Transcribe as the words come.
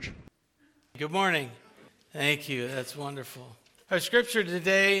Good morning. Thank you. That's wonderful. Our scripture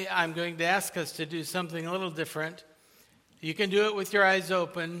today, I'm going to ask us to do something a little different. You can do it with your eyes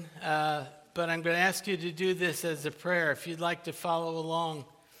open, but I'm going to ask you to do this as a prayer if you'd like to follow along.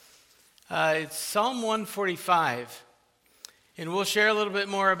 It's Psalm 145, and we'll share a little bit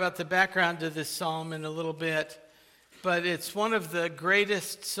more about the background to this psalm in a little bit, but it's one of the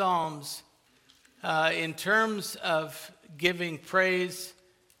greatest psalms in terms of giving praise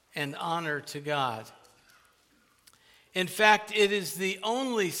and honor to God. In fact, it is the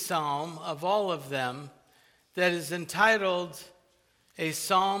only psalm of all of them that is entitled a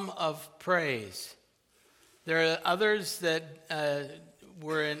psalm of praise. There are others that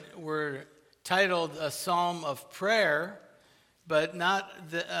were titled a psalm of prayer, but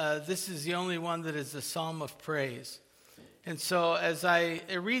this is the only one that is a psalm of praise. And so as I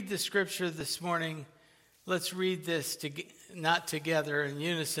read the scripture this morning, let's read this not together in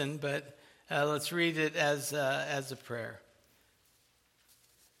unison, but let's read it as a prayer.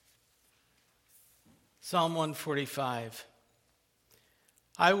 Psalm 145.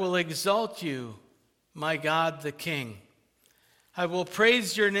 I will exalt you, my God the King. I will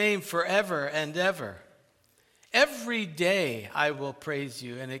praise your name forever and ever. Every day I will praise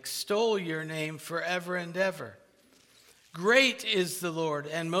you and extol your name forever and ever. Great is the Lord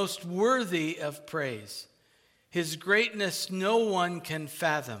and most worthy of praise. His greatness no one can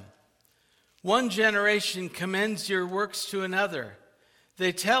fathom. One generation commends your works to another.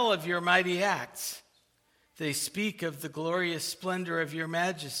 They tell of your mighty acts. They speak of the glorious splendor of your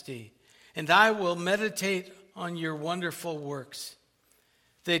majesty, and I will meditate on your wonderful works.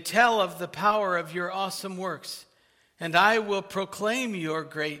 They tell of the power of your awesome works, and I will proclaim your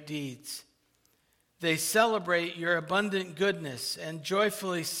great deeds. They celebrate your abundant goodness and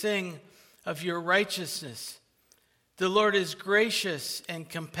joyfully sing of your righteousness. The Lord is gracious and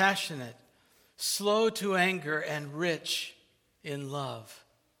compassionate, slow to anger and rich in love.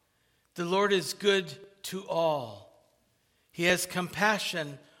 The Lord is good to all. He has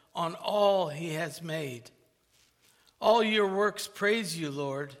compassion on all he has made. All your works praise you,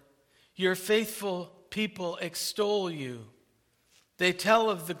 Lord. Your faithful people extol you. They tell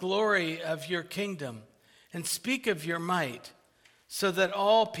of the glory of your kingdom and speak of your might, so that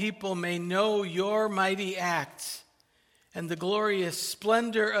all people may know your mighty acts and the glorious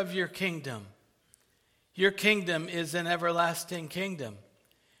splendor of your kingdom. Your kingdom is an everlasting kingdom,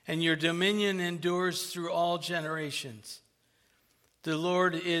 and your dominion endures through all generations. The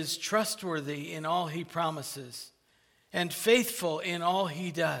Lord is trustworthy in all he promises, and faithful in all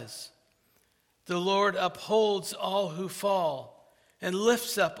he does. The Lord upholds all who fall, and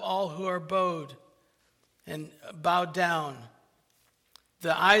lifts up all who are bowed down.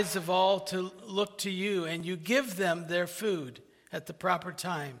 The eyes of all to look to you, and you give them their food at the proper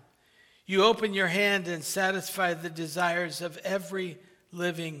time. You open your hand and satisfy the desires of every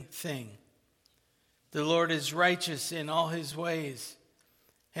living thing. The Lord is righteous in all his ways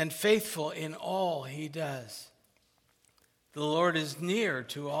and faithful in all he does. The Lord is near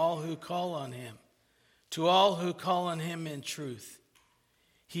to all who call on him, to all who call on him in truth.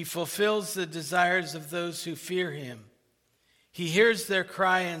 He fulfills the desires of those who fear him. He hears their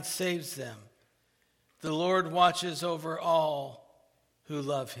cry and saves them. The Lord watches over all who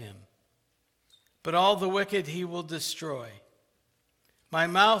love him, but all the wicked he will destroy. My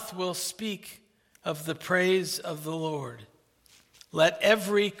mouth will speak of the praise of the Lord. Let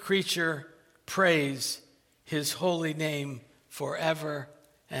every creature praise his holy name forever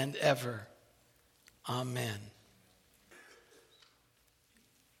and ever. Amen.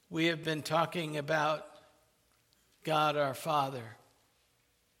 We have been talking about God our Father,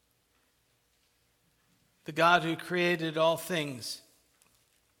 the God who created all things.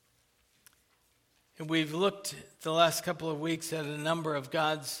 And we've looked the last couple of weeks at a number of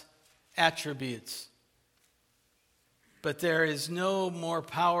God's attributes. But there is no more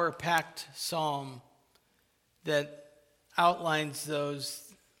power-packed psalm that outlines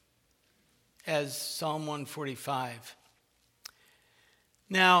those as Psalm 145.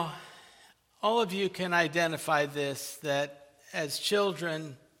 Now, all of you can identify this, that as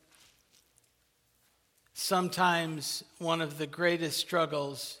children, sometimes one of the greatest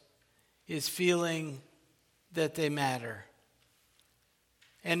struggles is feeling that they matter.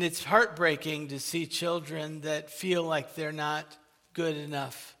 And it's heartbreaking to see children that feel like they're not good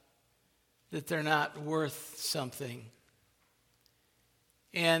enough, that they're not worth something.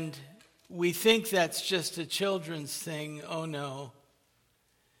 And we think that's just a children's thing. Oh no.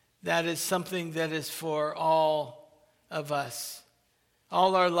 That is something that is for all of us.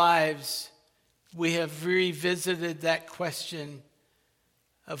 All our lives, we have revisited that question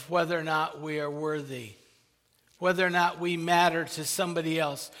of whether or not we are worthy, whether or not we matter to somebody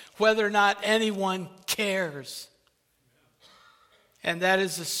else, whether or not anyone cares. And that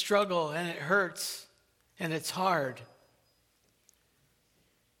is a struggle, and it hurts, and it's hard.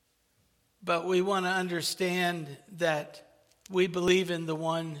 But we want to understand that we believe in the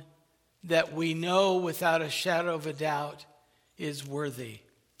one that we know without a shadow of a doubt is worthy.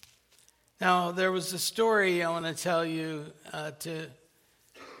 Now, there was a story I want to tell you to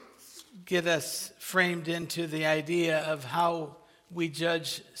get us framed into the idea of how we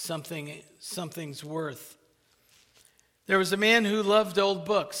judge something's worth. There was a man who loved old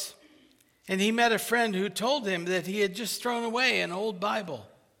books, and he met a friend who told him that he had just thrown away an old Bible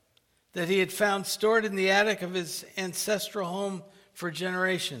that he had found stored in the attic of his ancestral home for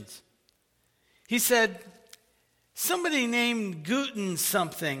generations. He said, somebody named Guten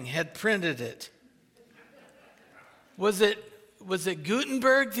something had printed it. Was it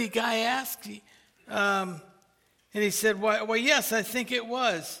Gutenberg, the guy asked? And he said, well, yes, I think it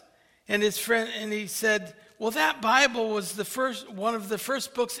was. And he said, well, that Bible was one of the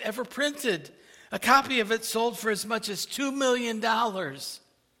first books ever printed. A copy of it sold for as much as $2 million.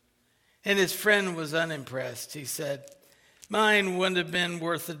 And his friend was unimpressed. He said, mine wouldn't have been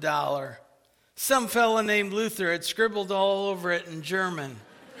worth $1. Some fellow named Luther had scribbled all over it in German.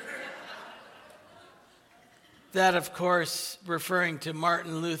 That, of course, referring to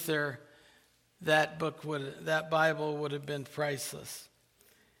Martin Luther, that Bible would have been priceless.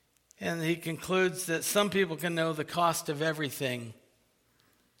 And he concludes that some people can know the cost of everything,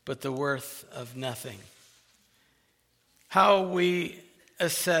 but the worth of nothing. How we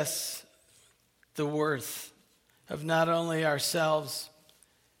assess the worth of not only ourselves,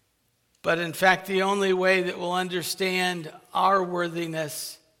 but in fact the only way that we'll understand our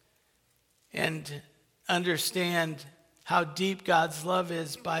worthiness and understand how deep God's love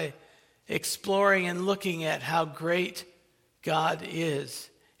is by exploring and looking at how great God is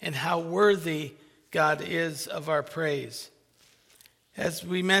and how worthy God is of our praise. As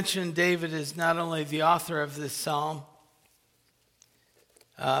we mentioned, David is not only the author of this psalm,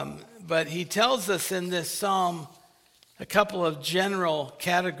 but he tells us in this psalm a couple of general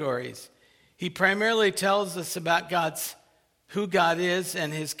categories. He primarily tells us about who God is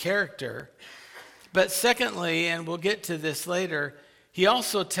and his character. But secondly, and we'll get to this later, he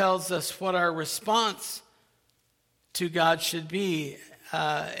also tells us what our response to God should be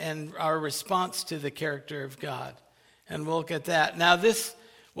and our response to the character of God. And we'll look at that. Now, this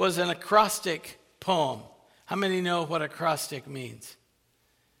was an acrostic poem. How many know what acrostic means?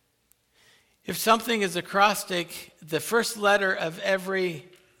 If something is acrostic, the first letter of every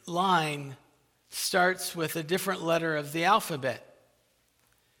line starts with a different letter of the alphabet.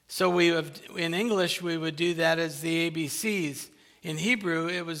 So in English, we would do that as the ABCs. In Hebrew,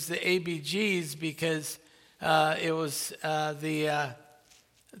 it was the ABGs because it was the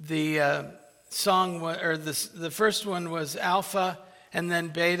song, or the first one was Alpha, and then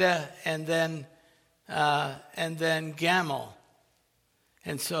Beta, and then Gamma.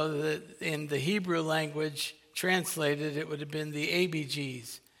 And so in the Hebrew language translated, it would have been the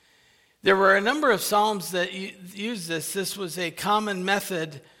ABGs. There were a number of psalms that used this. This was a common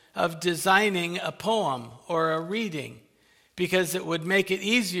method of designing a poem or a reading because it would make it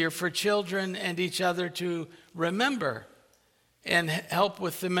easier for children and each other to remember and help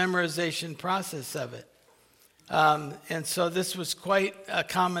with the memorization process of it. And so this was quite a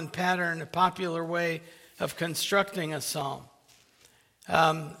common pattern, a popular way of constructing a psalm.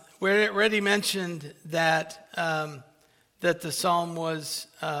 We already mentioned that the psalm was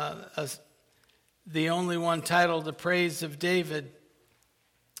the only one titled "The Praise of David."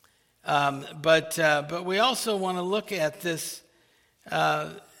 But we also want to look at this,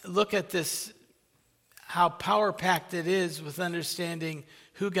 how power-packed it is with understanding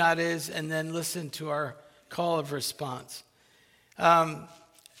who God is, and then listen to our call of response.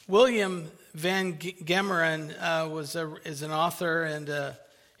 William Van Gemeren is an author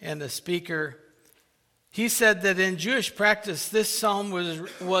and a speaker. He said that in Jewish practice, this psalm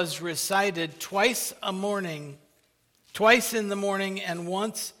was recited twice in the morning and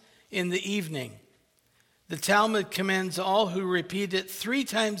once in the evening. The Talmud commends all who repeat it 3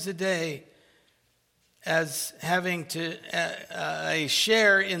 times a day as having a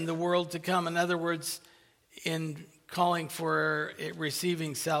share in the world to come. In other words, in calling for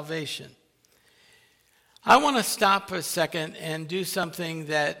receiving salvation. I want to stop a second and do something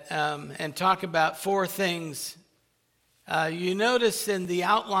and talk about 4 things. You notice in the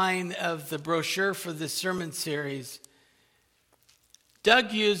outline of the brochure for this sermon series,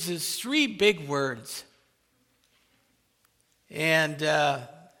 Doug uses 3 big words. And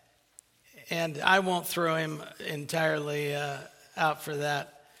and I won't throw him entirely out for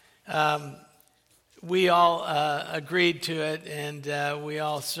that. We all agreed to it, and we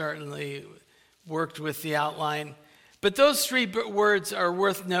all certainly worked with the outline. But those three words are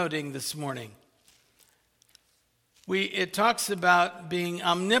worth noting this morning. It talks about being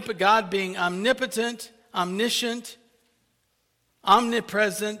God being omnipotent, omniscient,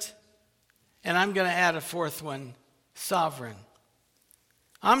 omnipresent, and I'm going to add a fourth one, sovereign.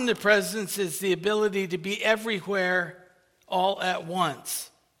 Omnipresence is the ability to be everywhere all at once.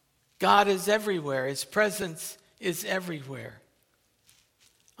 God is everywhere. His presence is everywhere.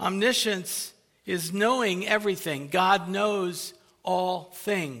 Omniscience is knowing everything. God knows all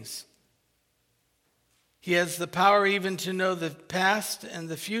things. He has the power even to know the past and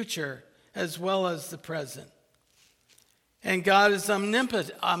the future as well as the present. And God is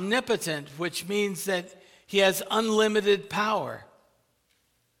omnipotent, which means that he has unlimited power.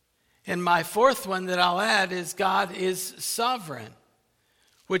 And my fourth one that I'll add is God is sovereign,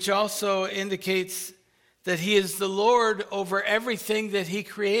 which also indicates that he is the Lord over everything that he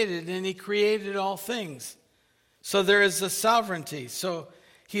created, and he created all things. So there is a sovereignty. So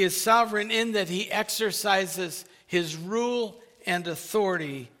he is sovereign in that he exercises his rule and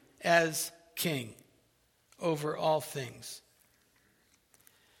authority as king over all things.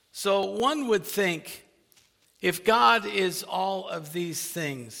 So one would think, if God is all of these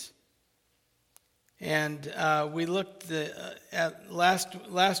things, and we looked at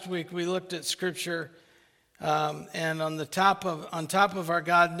last week we looked at Scripture, and on top of our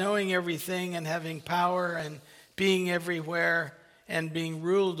God knowing everything and having power and being everywhere and being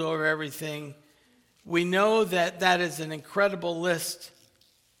ruled over everything, we know that that is an incredible list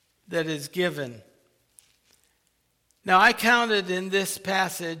that is given. Now, I counted in this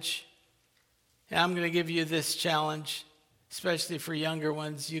passage, and I'm going to give you this challenge, especially for younger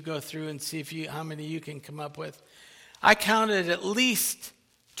ones. You go through and see how many you can come up with. I counted at least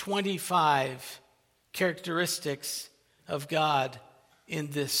 25 characteristics of God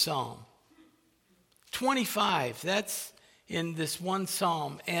in this psalm. 25, that's in this one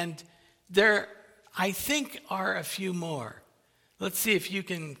psalm. And there, I think, are a few more. Let's see if you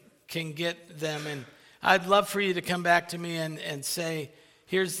can get them. And I'd love for you to come back to me and say,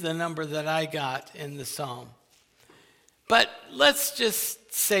 here's the number that I got in the psalm. But let's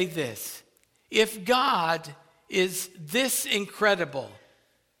just say this. If God is this incredible,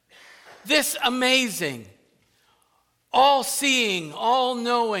 this amazing, all-seeing,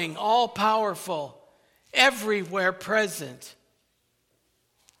 all-knowing, all-powerful, everywhere present,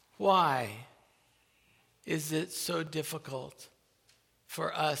 why is it so difficult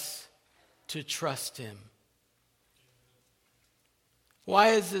for us to trust him? Why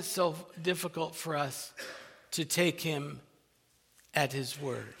is it so difficult for us to take him at his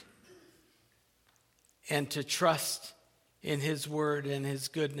word and to trust in his word and his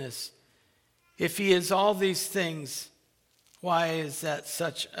goodness? If he is all these things, why is that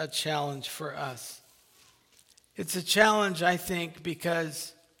such a challenge for us? It's a challenge, I think,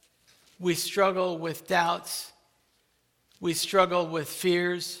 because we struggle with doubts. We struggle with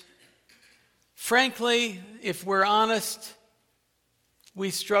fears. Frankly, if we're honest, we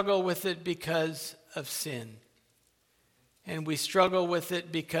struggle with it because of sin. And we struggle with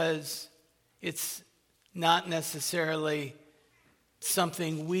it because it's not necessarily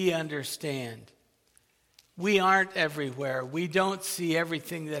something we understand. We aren't everywhere. We don't see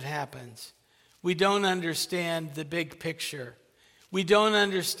everything that happens. We don't understand the big picture. We don't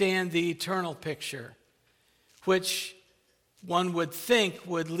understand the eternal picture, which one would think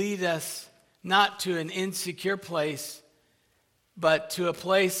would lead us not to an insecure place, but to a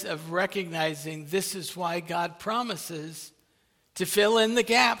place of recognizing this is why God promises to fill in the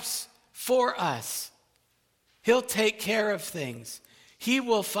gaps for us. He'll take care of things. He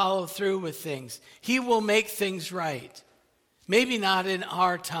will follow through with things. He will make things right. Maybe not in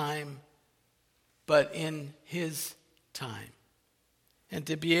our time, but in his time. And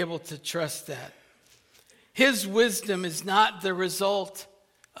to be able to trust that. His wisdom is not the result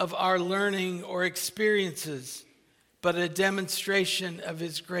of our learning or experiences, but a demonstration of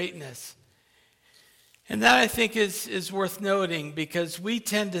his greatness. And that, I think, is worth noting, because we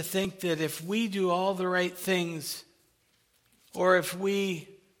tend to think that if we do all the right things, or if we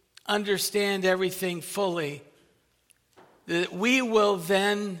understand everything fully, that we will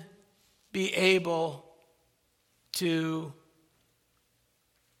then be able to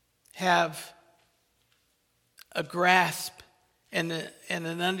have a grasp and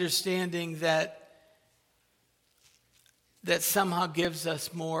an understanding that somehow gives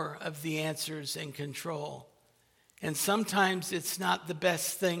us more of the answers and control. And sometimes it's not the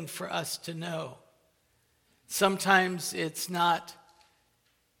best thing for us to know. Sometimes it's not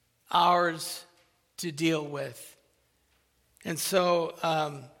ours to deal with. And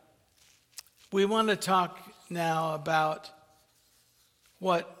so we want to talk now about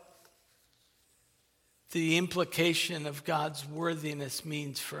what the implication of God's worthiness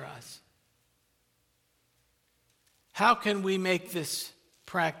means for us. How can we make this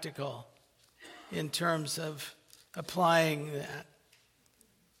practical in terms of applying that?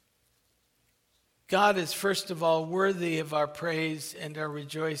 God is, first of all, worthy of our praise and our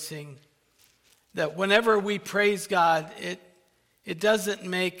rejoicing. That whenever we praise God, it doesn't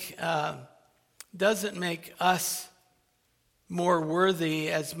make us more worthy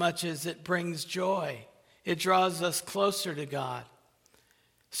as much as it brings joy. It draws us closer to God.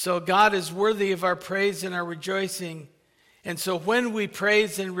 So God is worthy of our praise and our rejoicing. And so when we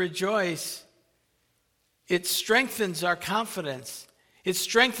praise and rejoice, it strengthens our confidence. It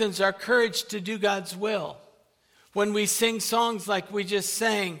strengthens our courage to do God's will. When we sing songs like we just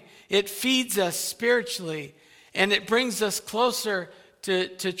sang, it feeds us spiritually, and it brings us closer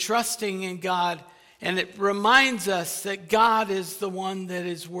to trusting in God, and it reminds us that God is the one that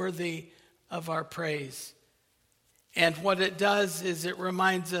is worthy of our praise. And what it does is it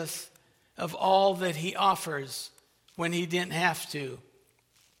reminds us of all that he offers when he didn't have to.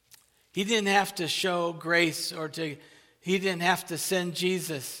 He didn't have to show grace he didn't have to send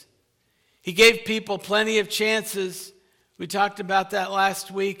Jesus. He gave people plenty of chances. We talked about that last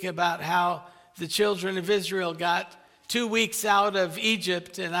week, about how the children of Israel got 2 weeks out of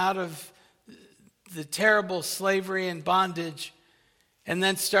Egypt and out of the terrible slavery and bondage, and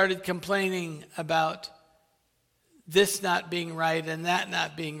then started complaining about this not being right and that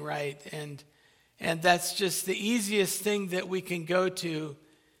not being right. And that's just the easiest thing that we can go to.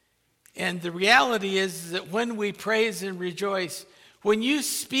 And the reality is that when we praise and rejoice, when you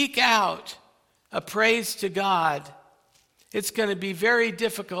speak out a praise to God, it's going to be very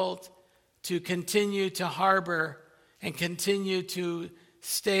difficult to continue to harbor and continue to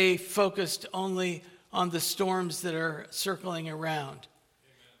stay focused only on the storms that are circling around.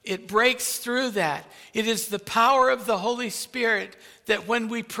 It breaks through that. It is the power of the Holy Spirit that when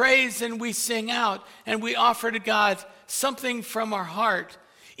we praise and we sing out and we offer to God something from our heart,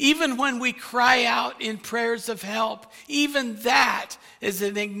 even when we cry out in prayers of help, even that is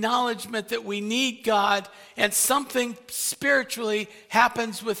an acknowledgement that we need God, and something spiritually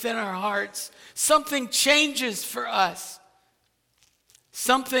happens within our hearts. Something changes for us.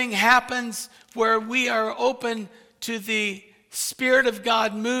 Something happens where we are open to the Spirit of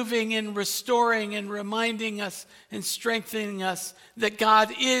God moving and restoring and reminding us and strengthening us that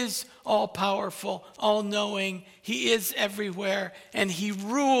God is all-powerful, all-knowing. He is everywhere, and he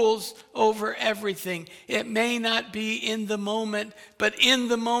rules over everything. It may not be in the moment, but in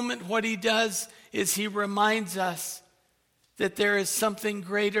the moment what he does is he reminds us that there is something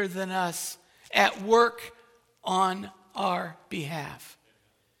greater than us at work on our behalf.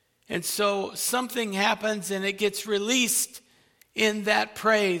 And so something happens and it gets released in that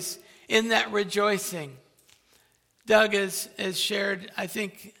praise, in that rejoicing. Doug has shared, I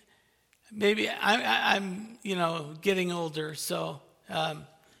think, maybe I'm getting older, so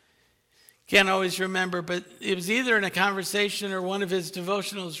can't always remember, but it was either in a conversation or one of his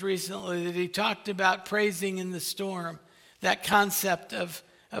devotionals recently that he talked about praising in the storm, that concept of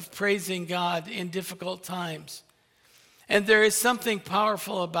praising God in difficult times. And there is something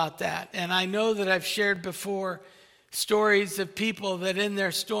powerful about that. And I know that I've shared before stories of people that in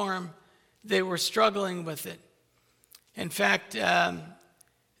their storm, they were struggling with it. In fact,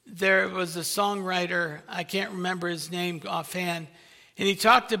 there was a songwriter, I can't remember his name offhand, and he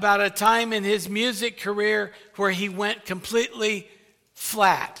talked about a time in his music career where he went completely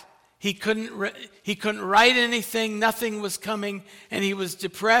flat. He couldn't write anything, nothing was coming, and he was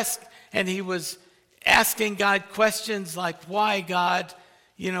depressed, and he was asking God questions like, why, God?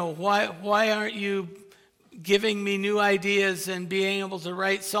 Why aren't you giving me new ideas and being able to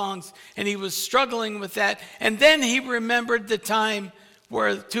write songs? And he was struggling with that. And then he remembered the time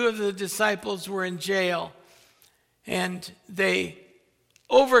where 2 of the disciples were in jail, and they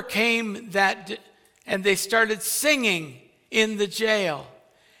overcame that, and they started singing in the jail.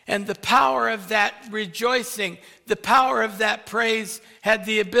 And the power of that rejoicing, the power of that praise had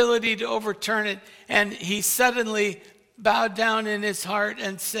the ability to overturn it. And he suddenly bowed down in his heart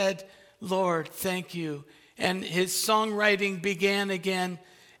and said, Lord, thank you. And his songwriting began again.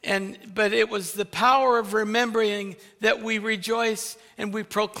 But it was the power of remembering that we rejoice and we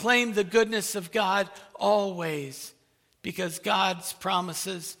proclaim the goodness of God always, because God's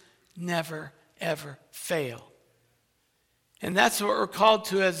promises never, ever fail. And that's what we're called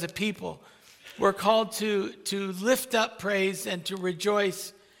to as a people. We're called to lift up praise and to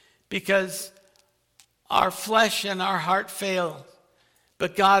rejoice because our flesh and our heart fail,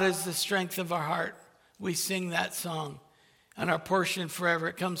 but God is the strength of our heart. We sing that song. And our portion forever,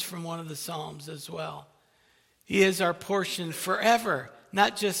 it comes from one of the Psalms as well. He is our portion forever,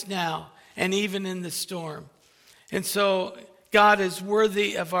 not just now, and even in the storm. And so God is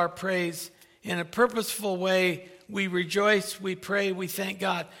worthy of our praise. In a purposeful way, we rejoice, we pray, we thank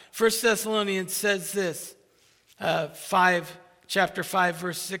God. 1 Thessalonians says this, chapter 5,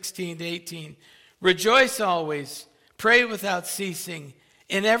 verse 16 to 18. Rejoice always, pray without ceasing,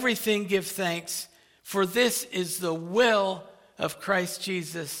 in everything give thanks, for this is the will of Christ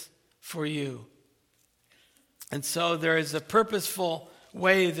Jesus for you. And so there is a purposeful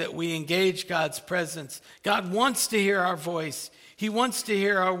way that we engage God's presence. God wants to hear our voice. He wants to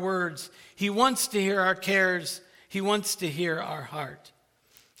hear our words. He wants to hear our cares. He wants to hear our heart.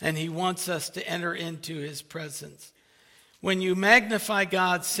 And he wants us to enter into his presence. When you magnify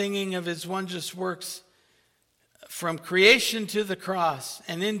God, singing of his wondrous works from creation to the cross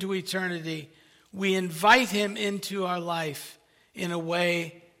and into eternity, we invite him into our life in a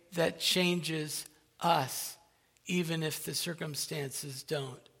way that changes us, even if the circumstances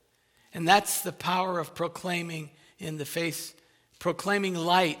don't. And that's the power of proclaiming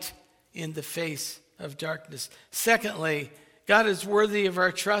light in the face of darkness. Secondly, God is worthy of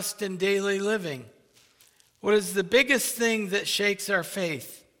our trust in daily living. What is the biggest thing that shakes our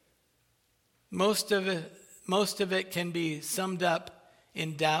faith? Most of it can be summed up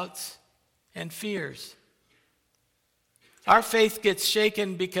in doubts and fears. Our faith gets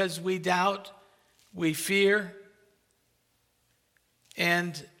shaken because we doubt, we fear,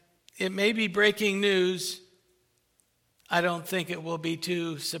 and it may be breaking news. I don't think it will be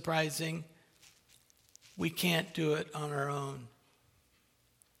too surprising. We can't do it on our own.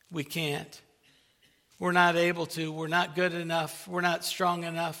 We can't. We're not able to. We're not good enough. We're not strong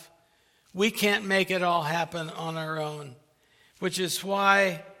enough. We can't make it all happen on our own, which is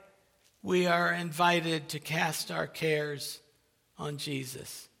why we are invited to cast our cares on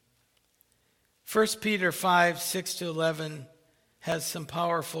Jesus. 1 Peter 5, 6 to 11 has some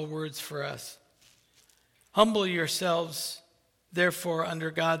powerful words for us. Humble yourselves, therefore, under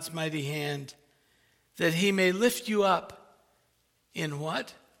God's mighty hand, that he may lift you up in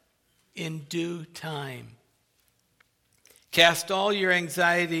what? In due time. Cast all your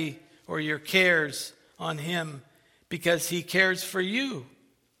anxiety or your cares on him because he cares for you.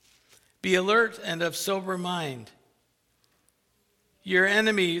 Be alert and of sober mind. Your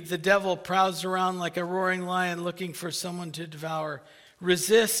enemy, the devil, prowls around like a roaring lion looking for someone to devour.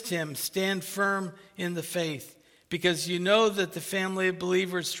 Resist him. Stand firm in the faith, because you know that the family of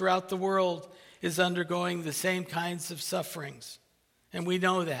believers throughout the world is undergoing the same kinds of sufferings. And we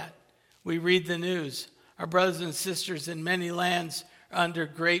know that. We read the news. Our brothers and sisters in many lands are under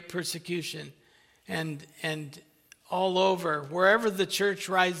great persecution. And all over, wherever the church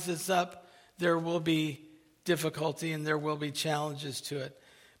rises up, there will be difficulty and there will be challenges to it.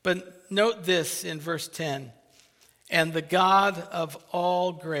 But note this in verse 10. And the God of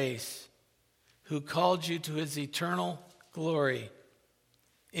all grace, who called you to his eternal glory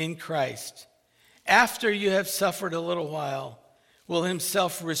in Christ, after you have suffered a little while, will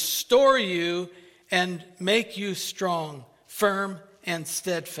himself restore you and make you strong, firm, and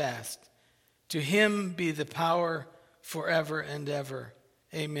steadfast. To him be the power forever and ever.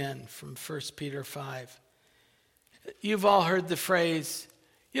 Amen. From 1 Peter 5. You've all heard the phrase,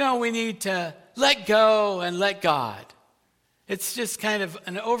 we need to let go and let God. It's just kind of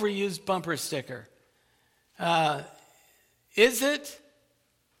an overused bumper sticker. Is it?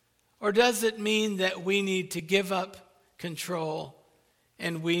 Or does it mean that we need to give up control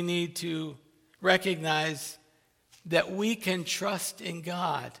and we need to recognize that we can trust in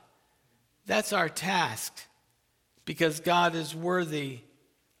God? That's our task, because God is worthy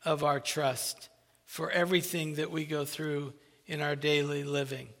of our trust for everything that we go through in our daily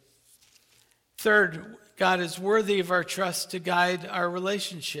living. Third, God is worthy of our trust to guide our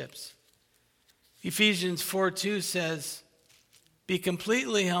relationships. Ephesians 4:2 says, be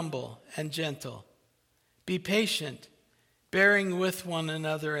completely humble and gentle. Be patient, bearing with one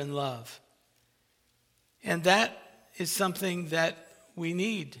another in love. And that is something that we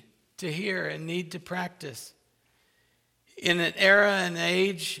need to hear and need to practice. In an era and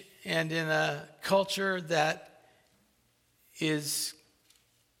age and in a culture that is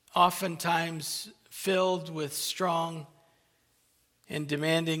oftentimes filled with strong and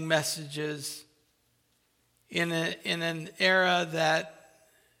demanding messages, in an era that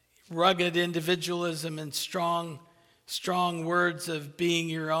rugged individualism and strong strong words of being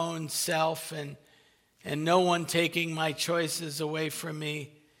your own self and no one taking my choices away from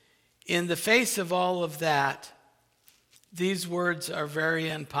me. In the face of all of that, these words are very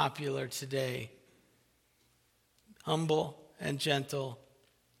unpopular today. Humble and gentle,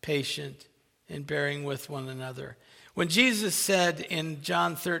 patient, and bearing with one another. When Jesus said in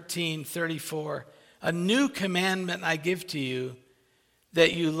John 13:34, "A new commandment I give to you,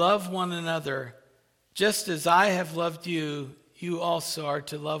 that you love one another, just as I have loved you, you also are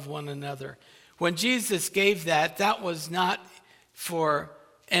to love one another." When Jesus gave that, that was not for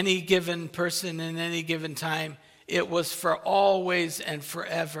any given person in any given time. It was for always and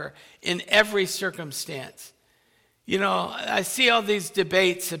forever, in every circumstance. You know, I see all these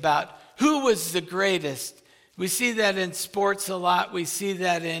debates about who was the greatest. We see that in sports a lot. We see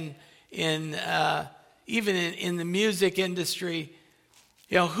that even in the music industry.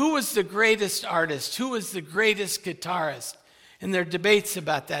 You know, who was the greatest artist? Who was the greatest guitarist? And there are debates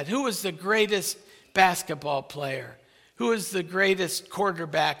about that. Who was the greatest basketball player? Who was the greatest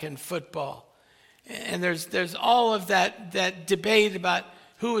quarterback in football? And there's all of that debate about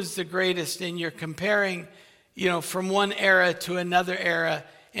who was the greatest, and you're comparing, you know, from one era to another era,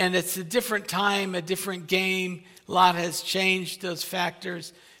 and it's a different time, a different game. A lot has changed, those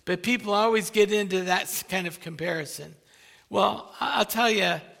factors, but people always get into that kind of comparison. Well, I'll tell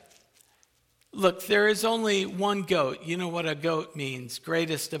you, look, there is only one GOAT. You know what a GOAT means,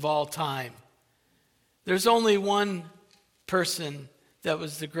 greatest of all time. There's only one person that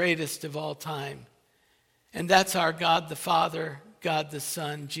was the greatest of all time, and that's our God the Father, God the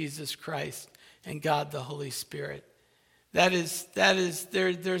Son, Jesus Christ, and God the Holy Spirit.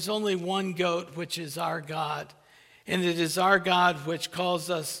 There's only one GOAT, which is our God, and it is our God which calls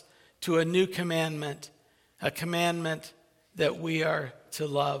us to a new commandment, a commandment that we are to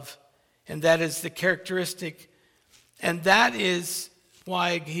love. And that is the characteristic, and that is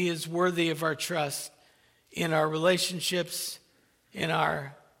why he is worthy of our trust in our relationships, in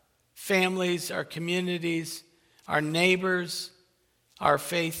our families, our communities, our neighbors, our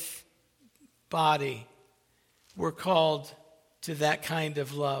faith body. We're called to that kind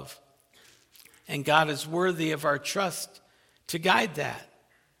of love. And God is worthy of our trust to guide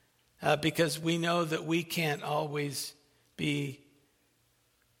that, because we know that we can't always be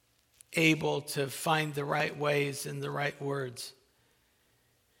able to find the right ways and the right words.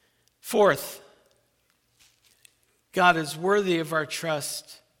 Fourth, God is worthy of our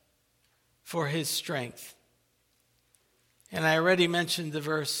trust for his strength. And I already mentioned the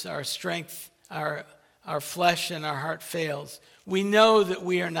verse, our strength, our flesh and our heart fails. We know that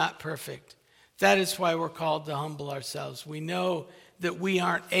we are not perfect. That is why we're called to humble ourselves. We know that we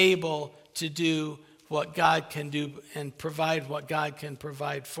aren't able to do what God can do and provide what God can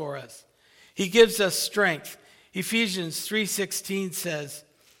provide for us. He gives us strength. Ephesians 3:16 says,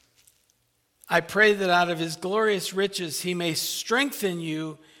 "I pray that out of his glorious riches he may strengthen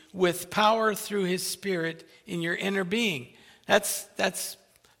you with power through his Spirit in your inner being." That's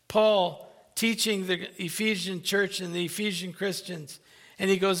Paul teaching the Ephesian church and the Ephesian Christians. And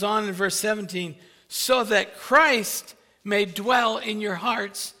he goes on in verse 17, "So that Christ may dwell in your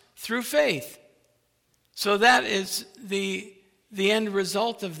hearts through faith." So that is the end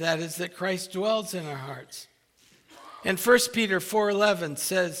result of that, is that Christ dwells in our hearts. And 1 Peter 4:11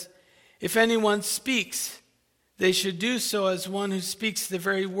 says, "If anyone speaks, they should do so as one who speaks the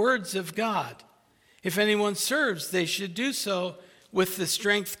very words of God. If anyone serves, they should do so with the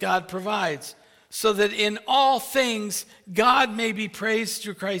strength God provides, so that in all things God may be praised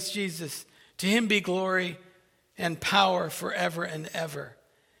through Christ Jesus. To him be glory and power forever and ever."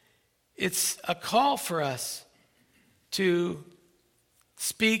 It's a call for us to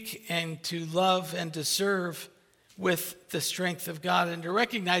speak and to love and to serve with the strength of God, and to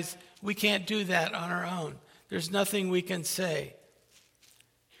recognize we can't do that on our own. There's nothing we can say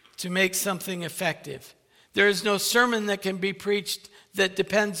to make something effective. There is no sermon that can be preached that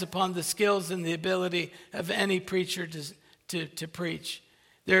depends upon the skills and the ability of any preacher to preach.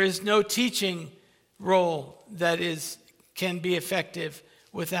 There is no teaching role that can be effective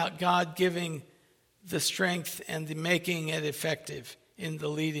without God giving the strength and the making it effective in the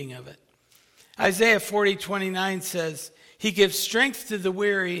leading of it. Isaiah 40:29 says, "He gives strength to the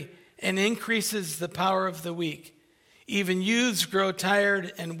weary and increases the power of the weak. Even youths grow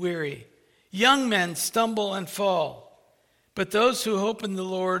tired and weary. Young men stumble and fall. But those who hope in the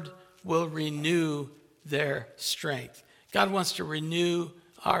Lord will renew their strength." God wants to renew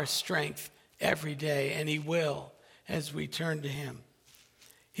our strength every day, and he will as we turn to him.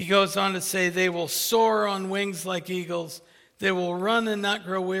 He goes on to say, "They will soar on wings like eagles. They will run and not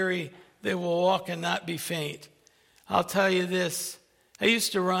grow weary. They will walk and not be faint." I'll tell you this. I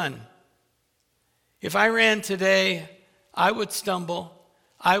used to run. If I ran today, I would stumble,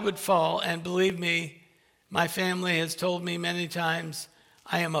 I would fall, and believe me, my family has told me many times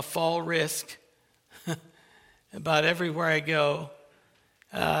I am a fall risk about everywhere I go.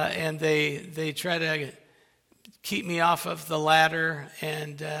 And they try to keep me off of the ladder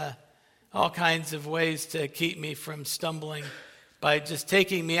and all kinds of ways to keep me from stumbling by just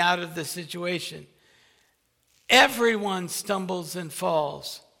taking me out of the situation. Everyone stumbles and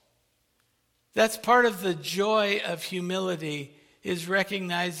falls. That's part of the joy of humility, is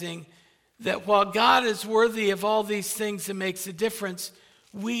recognizing that while God is worthy of all these things that makes a difference,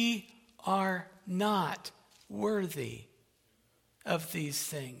 we are not worthy of these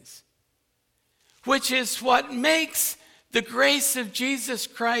things. Which is what makes the grace of Jesus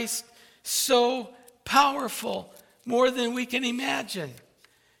Christ so powerful, more than we can imagine.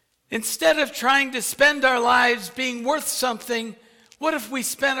 Instead of trying to spend our lives being worth something, what if we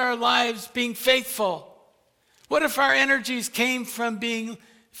spent our lives being faithful? What if our energies came from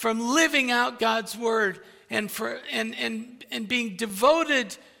living out God's word and being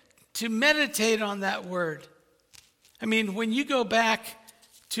devoted to meditate on that word? I mean, when you go back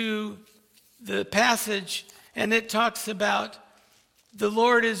to the passage and it talks about the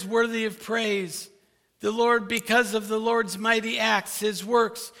Lord is worthy of praise. The Lord, because of the Lord's mighty acts, his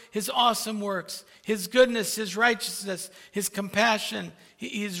works, his awesome works, his goodness, his righteousness, his compassion.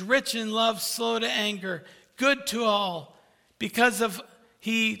 He is rich in love, slow to anger, good to all. Because of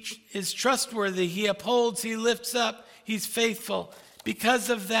he is trustworthy, he upholds, he lifts up, he's faithful.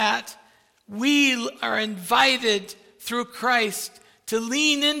 Because of that, we are invited through Christ to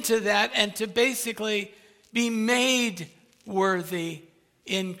lean into that and to basically be made worthy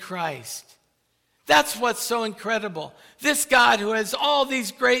in Christ. That's what's so incredible. This God who has all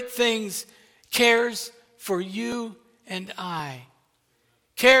these great things cares for you and I.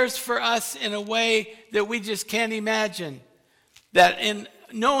 Cares for us in a way that we just can't imagine. That in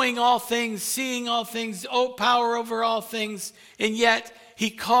knowing all things, seeing all things, power over all things, and yet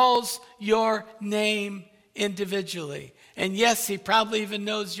he calls your name individually. And yes, he probably even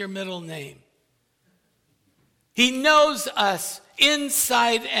knows your middle name. He knows us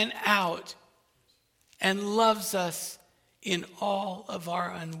inside and out and loves us in all of our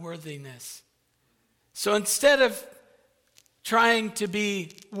unworthiness. So instead of trying to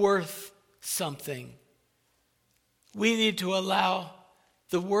be worth something, we need to allow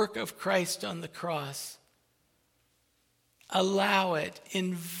the work of Christ on the cross. Allow it,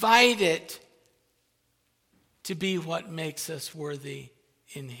 invite it to be what makes us worthy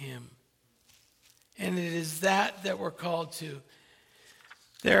in him. And it is that we're called to.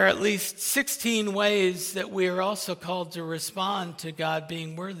 There are at least 16 ways that we are also called to respond to God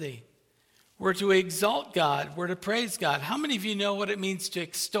being worthy. We're to exalt God. We're to praise God. How many of you know what it means to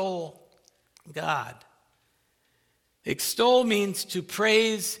extol God? Extol means to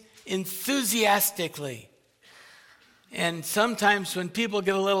praise enthusiastically. And sometimes when people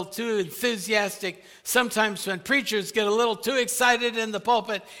get a little too enthusiastic, sometimes when preachers get a little too excited in the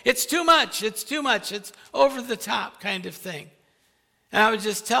pulpit, it's too much, it's over the top kind of thing. And I would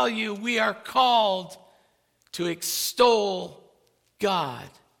just tell you, we are called to extol God,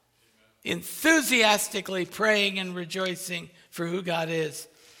 enthusiastically praying and rejoicing for who God is.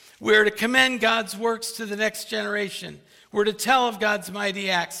 We're to commend God's works to the next generation. We're to tell of God's mighty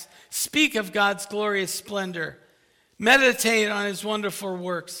acts, speak of God's glorious splendor, meditate on his wonderful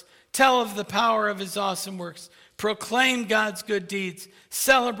works, tell of the power of his awesome works, proclaim God's good deeds,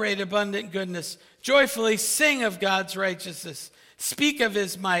 celebrate abundant goodness, joyfully sing of God's righteousness, speak of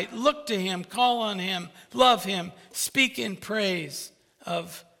his might, look to him, call on him, love him, speak in praise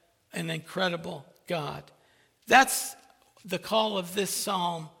of an incredible God. That's the call of this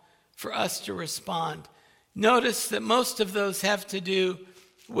psalm for us to respond. Notice that most of those have to do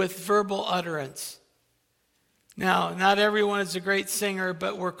with verbal utterance. Now, not everyone is a great singer,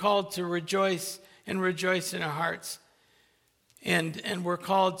 but we're called to rejoice and rejoice in our hearts. And we're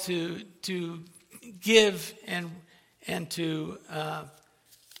called to give and to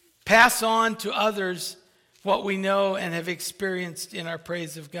pass on to others what we know and have experienced in our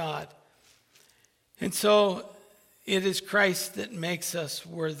praise of God. And so it is Christ that makes us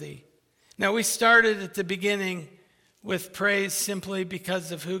worthy. Now, we started at the beginning with praise simply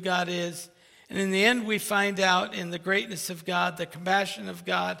because of who God is. And in the end, we find out in the greatness of God, the compassion of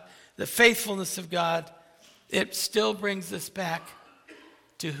God, the faithfulness of God, it still brings us back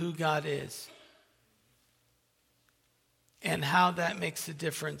to who God is and how that makes a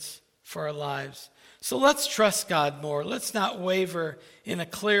difference for our lives. So let's trust God more. Let's not waver in a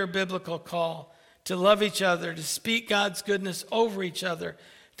clear biblical call to love each other, to speak God's goodness over each other,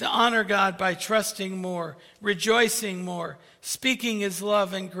 to honor God by trusting more, rejoicing more, speaking his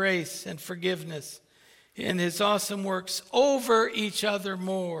love and grace and forgiveness and his awesome works over each other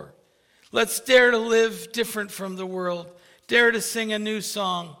more. Let's dare to live different from the world, dare to sing a new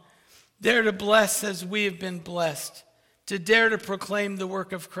song, dare to bless as we have been blessed, to dare to proclaim the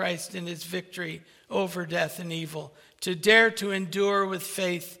work of Christ in his victory over death and evil, to dare to endure with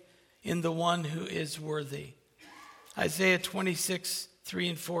faith in the one who is worthy. Isaiah 26, 3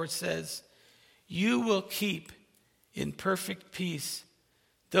 and 4 says, "You will keep in perfect peace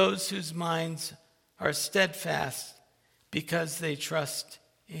those whose minds are steadfast because they trust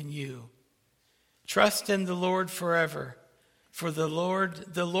in you." Trust in the Lord forever, for the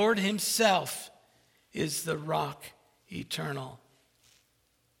Lord himself is the rock eternal.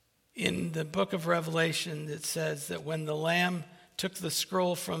 In the book of Revelation, it says that when the Lamb took the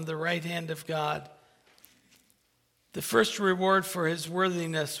scroll from the right hand of God, the first reward for his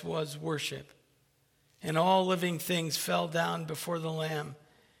worthiness was worship. And all living things fell down before the Lamb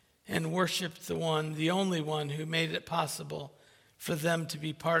and worshiped the one, the only one who made it possible for them to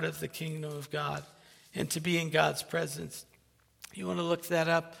be part of the kingdom of God and to be in God's presence. You want to look that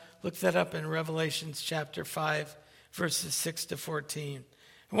up? Look that up in Revelation chapter 5, verses 6 to 14.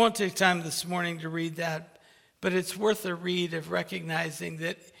 I won't take time this morning to read that, but it's worth a read of recognizing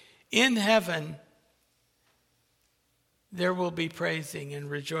that in heaven there will be praising and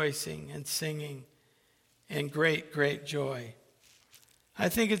rejoicing and singing and great, great joy. I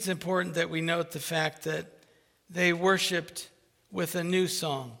think it's important that we note the fact that they worshiped with a new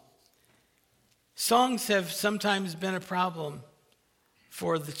song. Songs have sometimes been a problem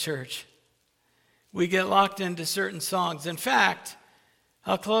for the church. We get locked into certain songs. In fact,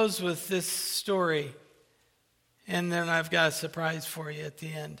 I'll close with this story, and then I've got a surprise for you at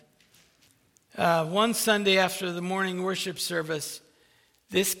the end. One Sunday after the morning worship service,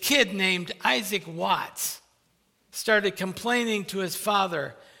 this kid named Isaac Watts started complaining to his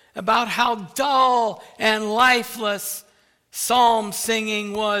father about how dull and lifeless psalm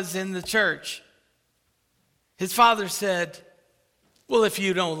singing was in the church. His father said, "Well, if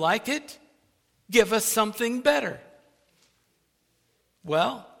you don't like it, give us something better."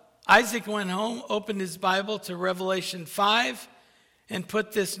 Well, Isaac went home, opened his Bible to Revelation 5, and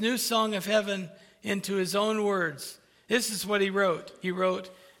put this new song of heaven into his own words. This is what he wrote. He wrote,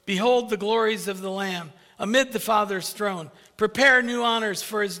 "Behold the glories of the Lamb amid the Father's throne. Prepare new honors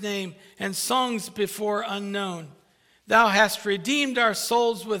for his name and songs before unknown. Thou hast redeemed our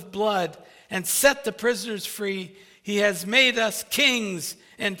souls with blood and set the prisoners free. He has made us kings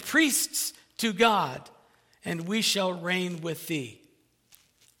and priests to God, and we shall reign with thee."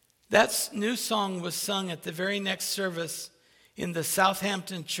 That new song was sung at the very next service in the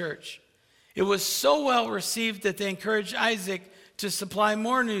Southampton church. It was so well received that they encouraged Isaac to supply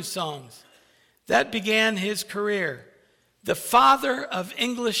more new songs. That began his career. The father of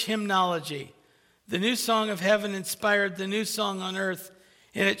English hymnology. The new song of heaven inspired the new song on earth,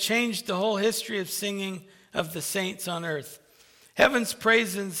 and it changed the whole history of singing of the saints on earth. Heaven's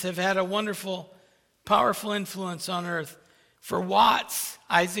praises have had a wonderful, powerful influence on earth. For Watts,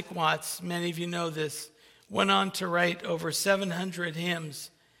 Isaac Watts, many of you know this, went on to write over 700 hymns,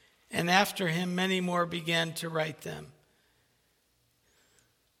 and after him, many more began to write them.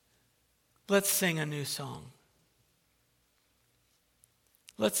 Let's sing a new song.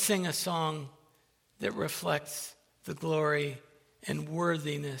 Let's sing a song that reflects the glory and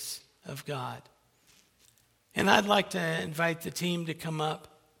worthiness of God. And I'd like to invite the team to come up.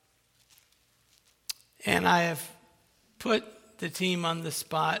 And I have put the team on the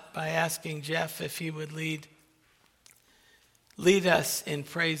spot by asking Jeff if he would lead us in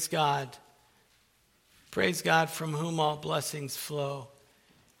Praise God. Praise God from whom all blessings flow.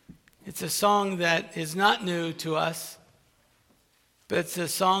 It's a song that is not new to us, but it's a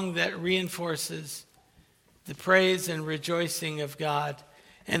song that reinforces the praise and rejoicing of God.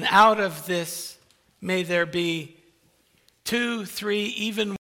 And out of this, may there be 2, 3, even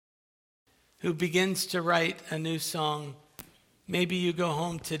one who begins to write a new song. Maybe you go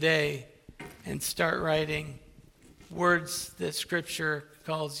home today and start writing words that Scripture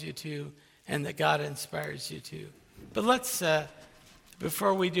calls you to and that God inspires you to. But let's,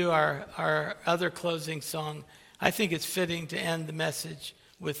 before we do our other closing song, I think it's fitting to end the message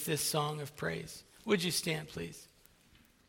with this song of praise. Would you stand, please?